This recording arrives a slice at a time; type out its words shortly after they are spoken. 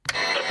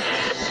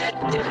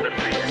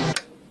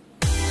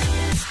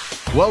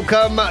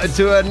Welcome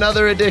to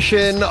another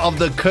edition of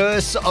the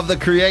Curse of the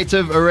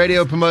Creative, a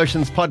radio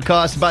promotions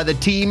podcast by the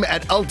team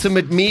at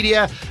Ultimate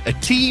Media, a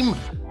team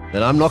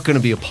that I'm not going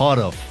to be a part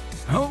of.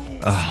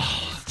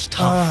 It's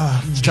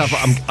tough. It's tough.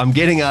 I'm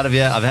getting out of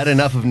here. I've had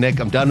enough of Nick.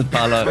 I'm done with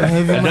Paolo.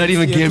 Don't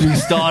even get me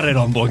started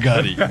on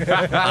Bongani.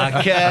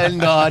 I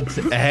cannot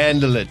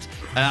handle it.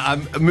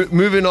 I'm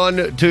moving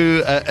on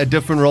to a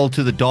different role,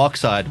 to the dark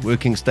side,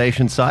 working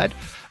station side.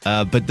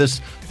 But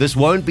this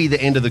won't be the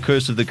end of the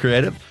Curse of the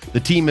Creative. The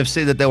team have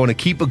said that they want to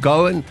keep it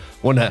going,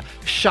 want to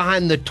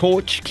shine the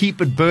torch, keep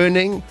it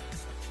burning.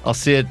 I'll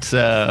see it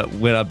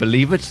when I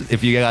believe it,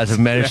 if you guys have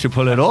managed to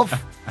pull it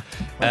off.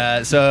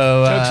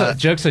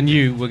 Jokes on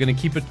you. We're going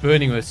to keep it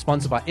burning. We're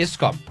sponsored by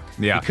Eskom.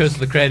 Yeah. Because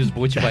the creators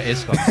brought you by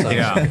Eskom.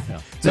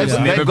 So,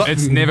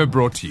 It's never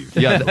brought to you.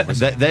 Yeah,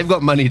 they've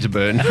got money to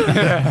burn.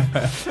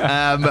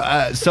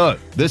 So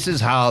this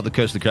is how the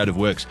Curse of the Creative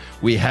works.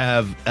 We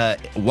have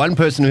one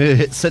person who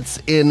sits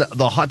in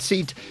the hot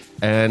seat,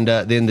 and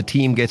then the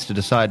team gets to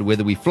decide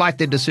whether we flight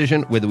their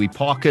decision, whether we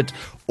park it,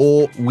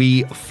 or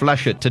we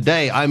flush it.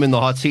 Today, I'm in the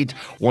hot seat.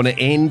 Want to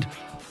end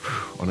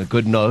on a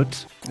good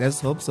note.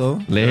 Let's hope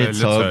so.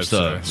 Let's hope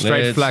so.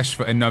 Straight flush,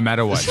 no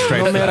matter what.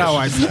 Straight No matter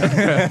what.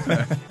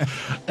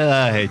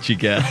 I hate you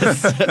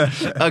guys.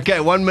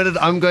 Okay, 1 minute.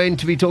 I'm going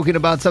to be talking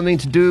about something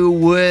to do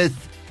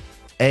with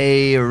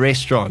a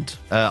restaurant,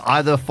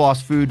 either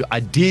fast food.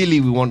 Ideally,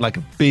 we want like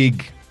a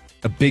big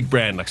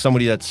brand, like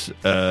somebody that's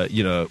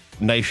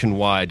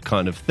nationwide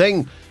kind of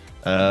thing.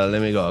 Let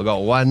me go. I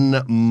got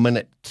 1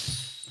 minute.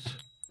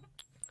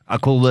 I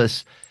call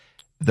this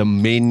the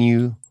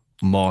menu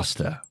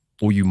master,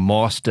 or you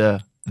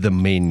master the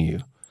menu.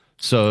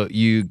 So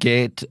you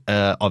get,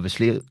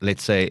 obviously,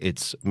 let's say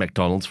it's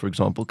McDonald's, for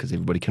example, because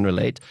everybody can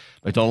relate.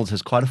 McDonald's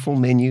has quite a full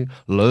menu,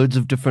 loads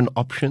of different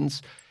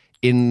options.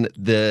 In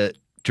the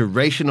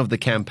duration of the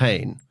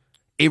campaign,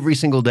 every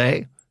single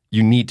day,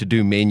 you need to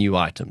do menu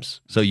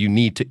items. So you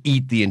need to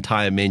eat the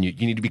entire menu.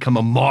 You need to become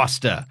a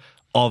master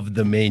of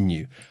the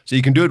menu. So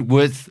you can do it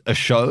with a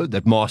show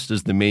that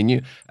masters the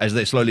menu as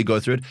they slowly go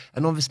through it.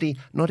 And obviously,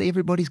 not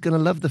everybody's going to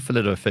love the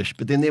fillet of fish,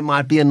 but then there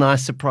might be a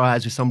nice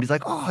surprise where somebody's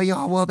like, oh,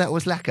 yeah, well, that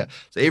was lekker.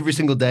 So every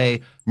single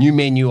day, new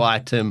menu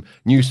item,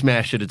 new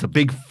smash it. It's a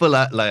big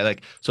filler.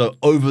 So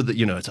over the,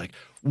 it's like,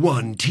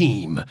 one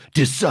team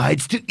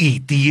decides to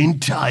eat the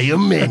entire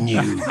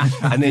menu.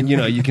 And then,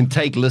 you can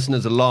take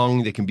listeners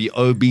along. There can be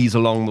OBs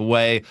along the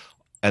way.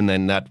 And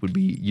then that would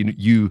be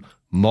you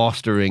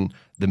mastering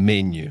the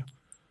menu.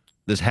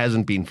 This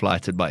hasn't been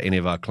flighted by any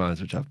of our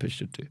clients, which I've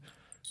pitched it to.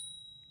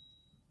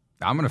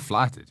 I'm going to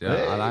flight it. Yeah,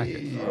 I like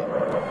it.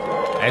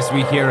 As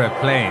we hear a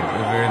plane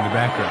over in the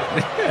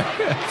background.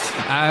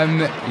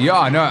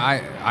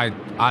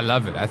 I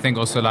love it. I think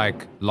also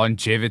like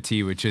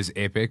longevity, which is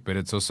epic, but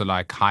it's also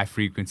like high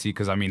frequency,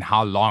 because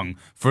how long,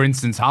 for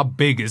instance, how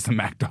big is the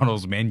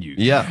McDonald's menu?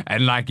 Yeah.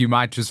 And like you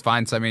might just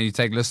find something, you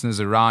take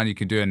listeners around, you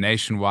can do a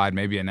nationwide,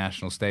 maybe a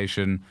national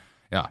station.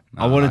 Yeah,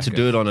 I wanted to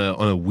do it on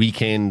a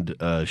weekend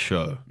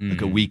show,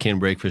 like a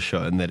weekend breakfast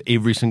show, and that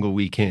every single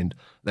weekend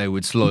they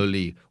would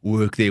slowly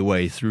work their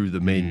way through the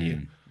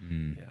menu.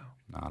 Yeah,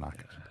 I like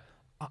it.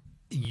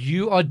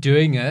 You are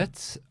doing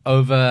it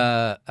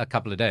over a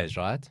couple of days,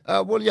 right?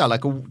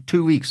 Like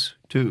 2 weeks,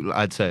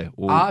 I'd say.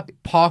 I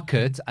park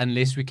it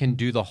unless we can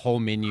do the whole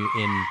menu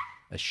in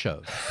a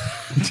show.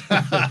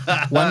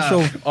 One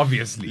show.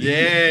 Obviously.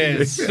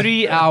 Yes.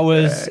 3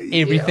 hours,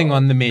 everything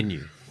on the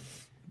menu.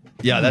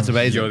 Yeah, that's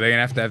amazing. They're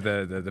gonna have to have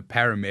the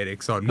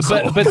paramedics on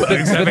call. But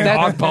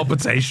heart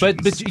palpitations.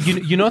 But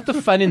you know what the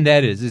fun in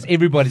that is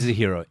everybody's a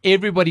hero.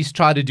 Everybody's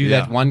tried to do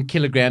that 1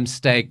 kilogram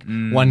steak,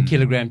 1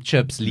 kilogram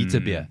chips, liter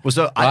beer. Well,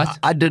 so right?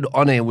 I did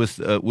on air with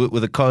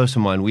a co-host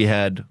of mine. We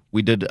did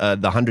the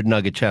 100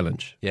 nugget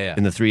challenge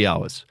in the 3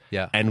 hours.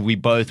 Yeah. And we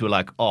both were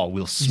like, oh,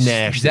 we'll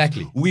smash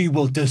Exactly. this. We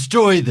will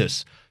destroy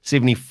this.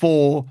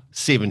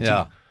 74-70.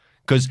 Yeah.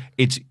 Because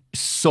it's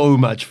so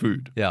much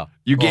food. Yeah.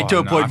 You get to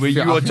a point where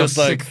you are just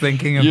like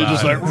thinking about you're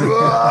just like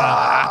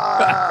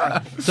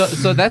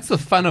So that's the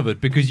fun of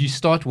it, because you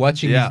start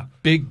watching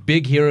these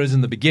big heroes in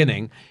the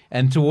beginning,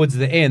 and towards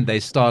the end they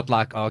start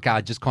like, oh, okay,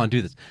 I just can't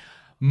do this.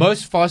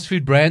 Most fast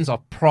food brands are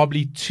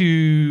probably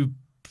too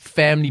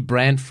family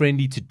brand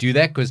friendly to do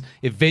that, because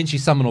eventually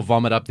someone will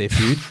vomit up their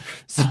food.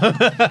 So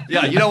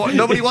yeah, you know what?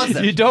 Nobody wants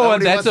that. You don't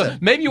want Nobody that. wants So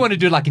maybe you want to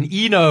do like an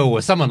Eno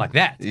or someone like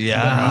that.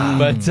 Yeah.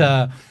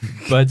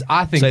 But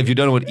I think So if you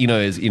don't know what Eno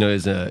is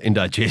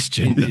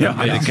indigestion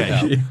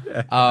medication.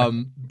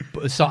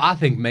 So I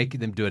think make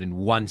them do it in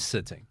one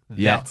sitting.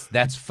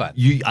 That's fun.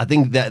 I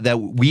think that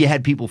we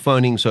had people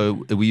phoning.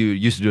 So we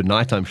used to do a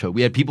nighttime show.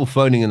 We had people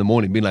phoning in the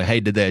morning, being like, "Hey,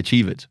 did they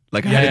achieve it?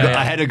 Like,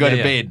 I had to go to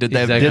bed. Did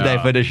they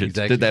finish it?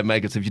 Exactly. Did they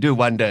make it? So if you do it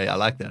one day, I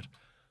like that."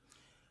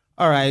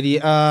 Alrighty.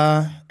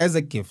 As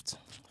a gift,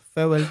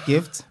 farewell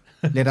gift.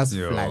 Let us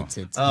flight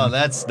it. Oh,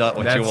 that's not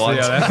what you want.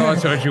 Yeah,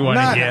 that's not what you want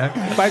to hear.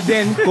 But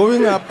then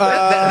going up,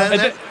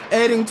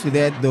 adding to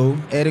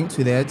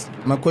that,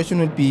 my question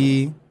would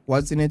be,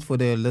 what's in it for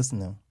the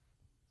listener?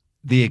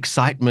 The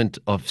excitement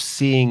of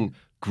seeing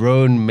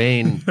grown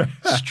men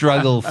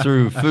struggle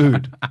through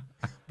food.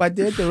 But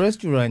they're at the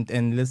restaurant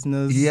and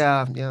listeners.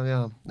 Yeah.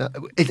 No,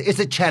 it's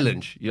a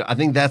challenge. I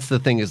think that's the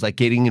thing, is like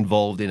getting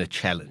involved in a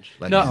challenge.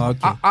 Like, No,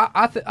 okay.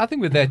 I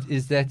think with that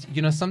is that,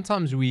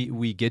 sometimes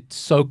we get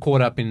so caught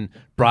up in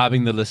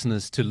bribing the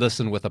listeners to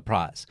listen with a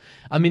prize.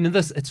 I mean, in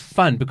this, it's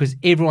fun because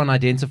everyone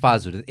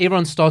identifies with it.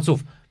 Everyone starts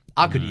off,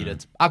 I could eat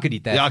it. I could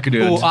eat that. Yeah, I could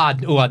do it.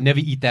 I'd never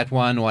eat that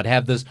one, or I'd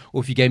have this,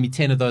 or if you gave me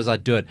 10 of those,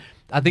 I'd do it.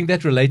 I think that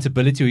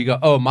relatability where you go,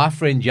 oh, my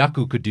friend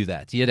Yaku could do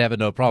that. He'd have it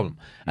no problem.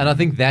 And I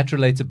think that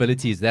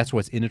relatability that's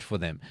what's in it for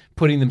them,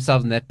 putting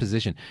themselves in that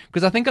position.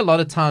 Because I think a lot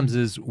of times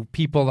is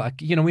people,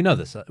 like, we know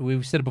this.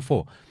 We've said it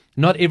before.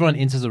 Not everyone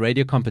enters a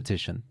radio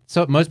competition.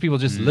 So most people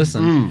just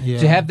listen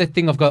to have that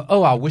thing of go,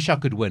 oh, I wish I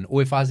could win.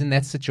 Or if I was in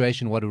that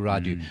situation, what would I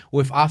do?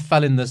 Or if I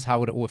fell in this,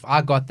 or if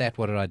I got that,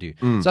 what did I do?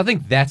 So I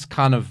think that's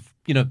kind of,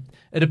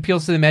 it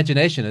appeals to the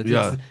imagination.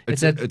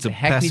 It's a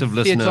passive theater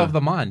listener. of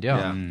the mind.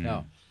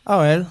 Yeah. Oh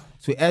well,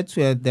 to add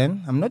to it,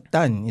 then I'm not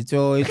done. It's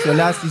your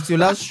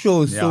last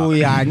show, so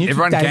I need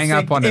Everyone to gang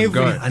up on him,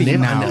 go. I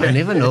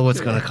never know what's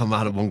going to come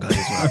out of one guy's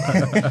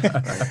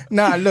mouth.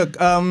 Now, look,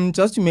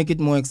 just to make it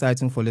more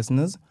exciting for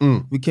listeners,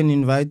 we can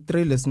invite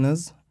 3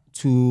 listeners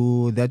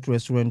to that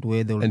restaurant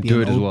where there will And be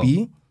do an it as OP,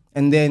 well.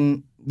 and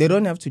then they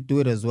don't have to do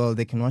it as well.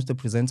 They can watch the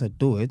presenter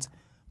do it,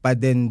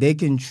 but then they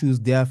can choose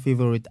their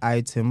favorite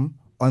item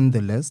on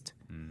the list.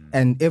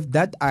 And if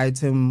that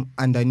item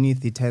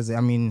underneath it has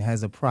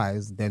a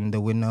prize, then the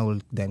winner will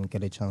then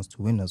get a chance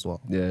to win as well.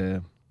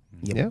 Yeah.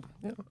 Yep.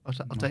 Yeah.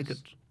 I'll take it.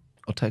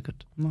 I'll take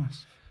it.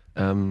 Nice.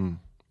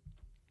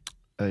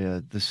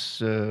 This.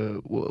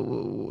 So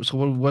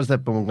what was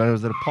that?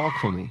 Was that a park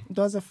for me? It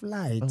was a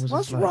flight. was a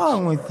What's flight.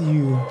 wrong with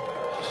you?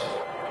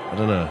 I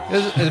don't know.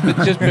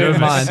 But just bear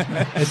in mind,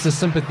 it's a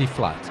sympathy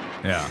flight.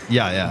 Yeah.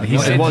 Yeah. He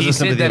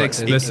said that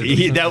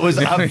explicitly. That was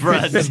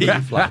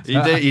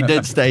upfront. He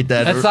did state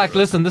that. It's like,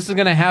 listen, this is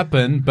going to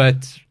happen,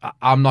 but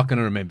I'm not going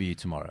to remember you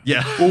tomorrow.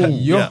 Yeah.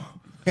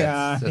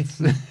 Yeah.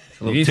 That's,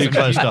 A little too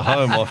close to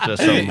home after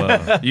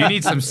some. You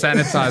need some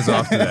sanitizer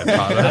after that,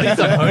 Tyler.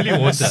 some holy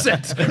water.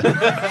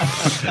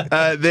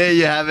 There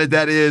you have it.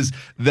 That is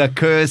the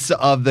Curse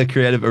of the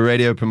Creative, a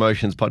radio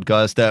promotions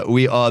podcast.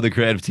 We are the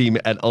creative team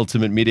at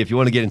Ultimate Media. If you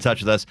want to get in touch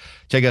with us,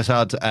 check us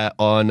out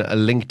on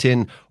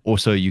LinkedIn.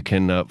 Also, you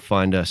can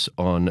find us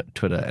on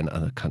Twitter and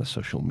other kind of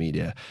social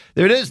media.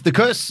 There it is, the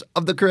Curse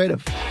of the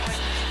Creative.